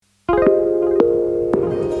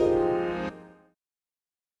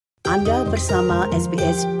Anda bersama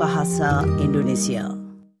SBS Bahasa Indonesia.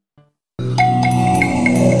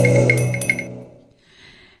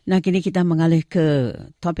 Nah, kini kita mengalih ke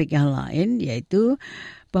topik yang lain, yaitu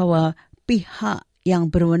bahwa pihak yang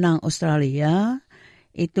berwenang Australia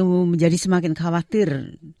itu menjadi semakin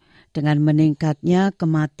khawatir dengan meningkatnya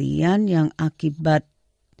kematian yang akibat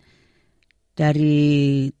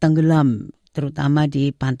dari tenggelam, terutama di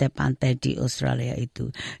pantai-pantai di Australia itu.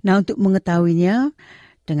 Nah, untuk mengetahuinya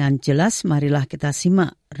dengan jelas, marilah kita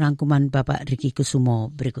simak rangkuman Bapak Riki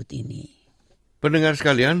Kusumo berikut ini. Pendengar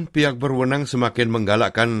sekalian, pihak berwenang semakin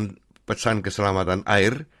menggalakkan pesan keselamatan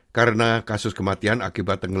air karena kasus kematian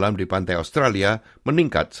akibat tenggelam di pantai Australia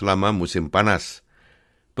meningkat selama musim panas.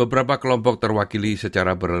 Beberapa kelompok terwakili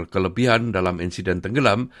secara berkelebihan dalam insiden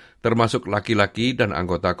tenggelam, termasuk laki-laki dan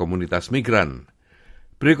anggota komunitas migran.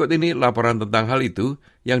 Berikut ini laporan tentang hal itu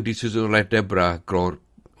yang disusun oleh Deborah Grohr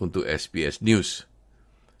untuk SBS News.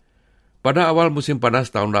 Pada awal musim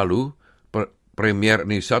panas tahun lalu, Premier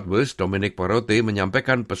New South Wales Dominic Perrottet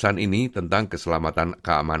menyampaikan pesan ini tentang keselamatan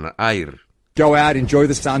keamanan air. Go out, enjoy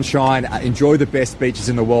the sunshine, enjoy the best beaches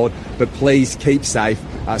in the world, but please keep safe,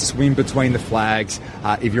 swim between the flags.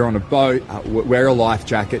 If you're on a boat, wear a life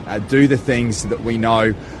jacket, do the things that we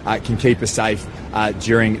know can keep us safe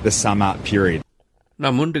during the summer period.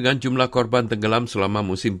 Namun dengan jumlah korban tenggelam selama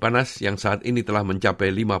musim panas yang saat ini telah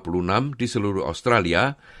mencapai 56 di seluruh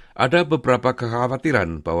Australia, ada beberapa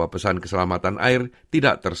kekhawatiran bahwa pesan keselamatan air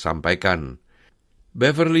tidak tersampaikan.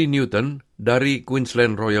 Beverly Newton dari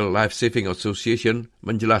Queensland Royal Life Saving Association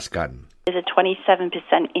menjelaskan. There's a 27%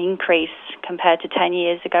 increase compared to 10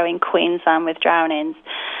 years ago in Queensland with drownings.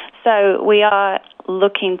 So we are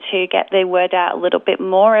looking to get the word out a little bit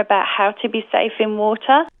more about how to be safe in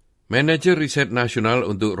water. Manager Riset Nasional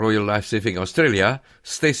untuk Royal Life Saving Australia,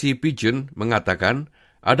 Stacey Pigeon, mengatakan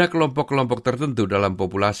ada kelompok-kelompok tertentu dalam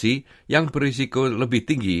populasi yang berisiko lebih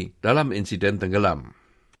tinggi dalam insiden tenggelam.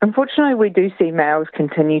 Unfortunately, we do see males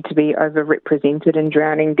continue to be overrepresented in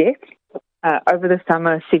drowning deaths. Over the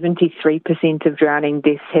summer, 73% of drowning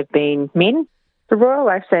deaths have been men. The Royal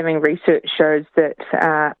Life Saving research shows that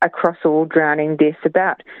across all drowning deaths,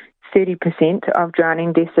 about 30% of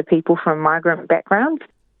drowning deaths are people from migrant backgrounds.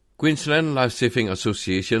 Queensland Life Saving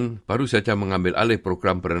Association baru saja mengambil alih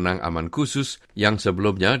program berenang aman khusus yang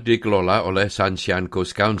sebelumnya dikelola oleh Sunshine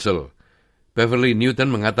Coast Council. Beverly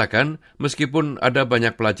Newton mengatakan, meskipun ada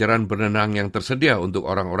banyak pelajaran berenang yang tersedia untuk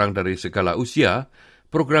orang-orang dari segala usia,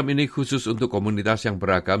 program ini khusus untuk komunitas yang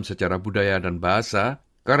beragam secara budaya dan bahasa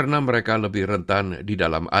karena mereka lebih rentan di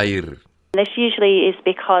dalam air. This usually is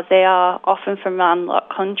because they are often from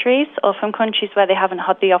landlocked countries or from countries where they haven't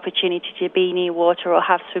had the opportunity to be near water or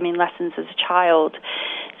have swimming lessons as a child.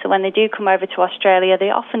 So when they do come over to Australia,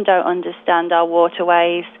 they often don't understand our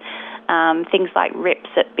waterways, things like rips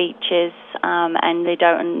at beaches, and they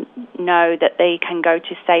don't know that they can go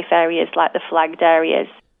to safe areas like the flagged areas.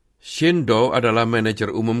 Shane Doe adalah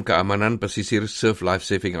manajer umum keamanan pesisir Surf Life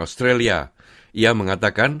Saving Australia. Ia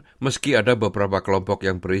mengatakan, meski ada beberapa kelompok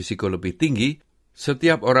yang berisiko lebih tinggi,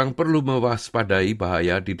 setiap orang perlu mewaspadai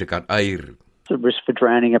bahaya di dekat air. The risk for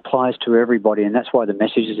drowning applies to everybody, and that's why the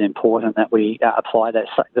message is important that we apply the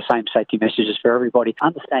same safety messages for everybody.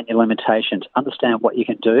 Understand your limitations, understand what you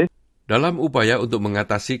can do. Dalam upaya untuk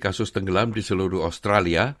mengatasi kasus tenggelam di seluruh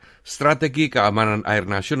Australia, strategi keamanan air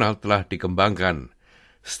nasional telah dikembangkan.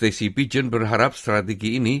 Stacey Pigeon berharap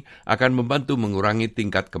strategi ini akan membantu mengurangi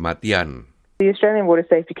tingkat kematian. The Australian Water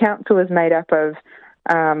Safety Council is made up of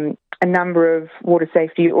a number of water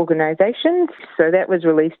safety organisations. So that was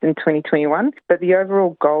released in 2021. But the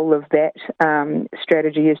overall goal of that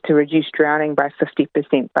strategy is to reduce drowning by 50%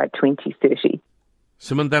 by 2030.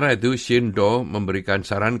 Sementara itu, Shane Doe memberikan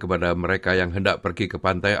saran kepada mereka yang hendak pergi ke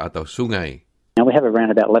pantai atau sungai. Now we have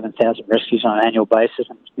around about 11,000 rescues on an annual basis,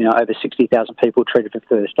 and over 60,000 people treated for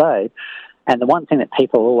first aid. And the one thing that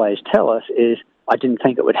people always tell us is, "I didn't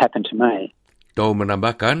think it would happen to me." Doe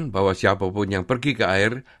menambahkan bahwa siapapun yang pergi ke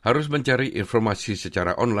air harus mencari informasi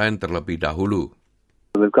secara online terlebih dahulu.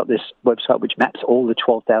 We've got this website which maps all the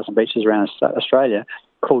 12,000 beaches around Australia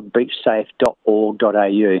called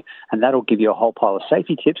beachsafe.org.au, and that'll give you a whole pile of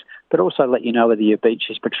safety tips, but also let you know whether your beach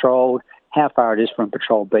is patrolled, how far it is from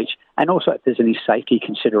patrol beach, and also if there's any safety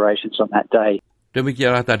considerations on that day.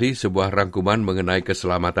 Demikianlah tadi sebuah rangkuman mengenai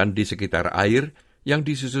keselamatan di sekitar air yang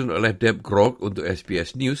disusun oleh Deb Grohl untuk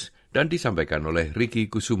SBS News dan disampaikan oleh Riki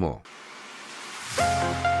Kusumo.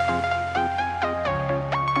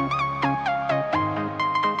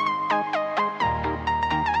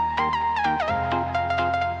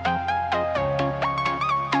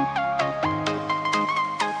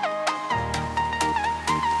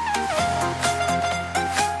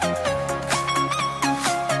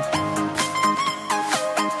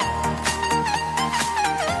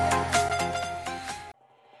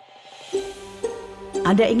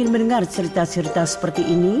 Anda ingin mendengar cerita-cerita seperti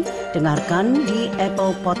ini? Dengarkan di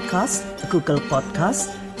Apple Podcast, Google Podcast,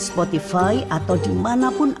 Spotify, atau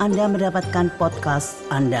dimanapun Anda mendapatkan podcast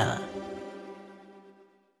Anda.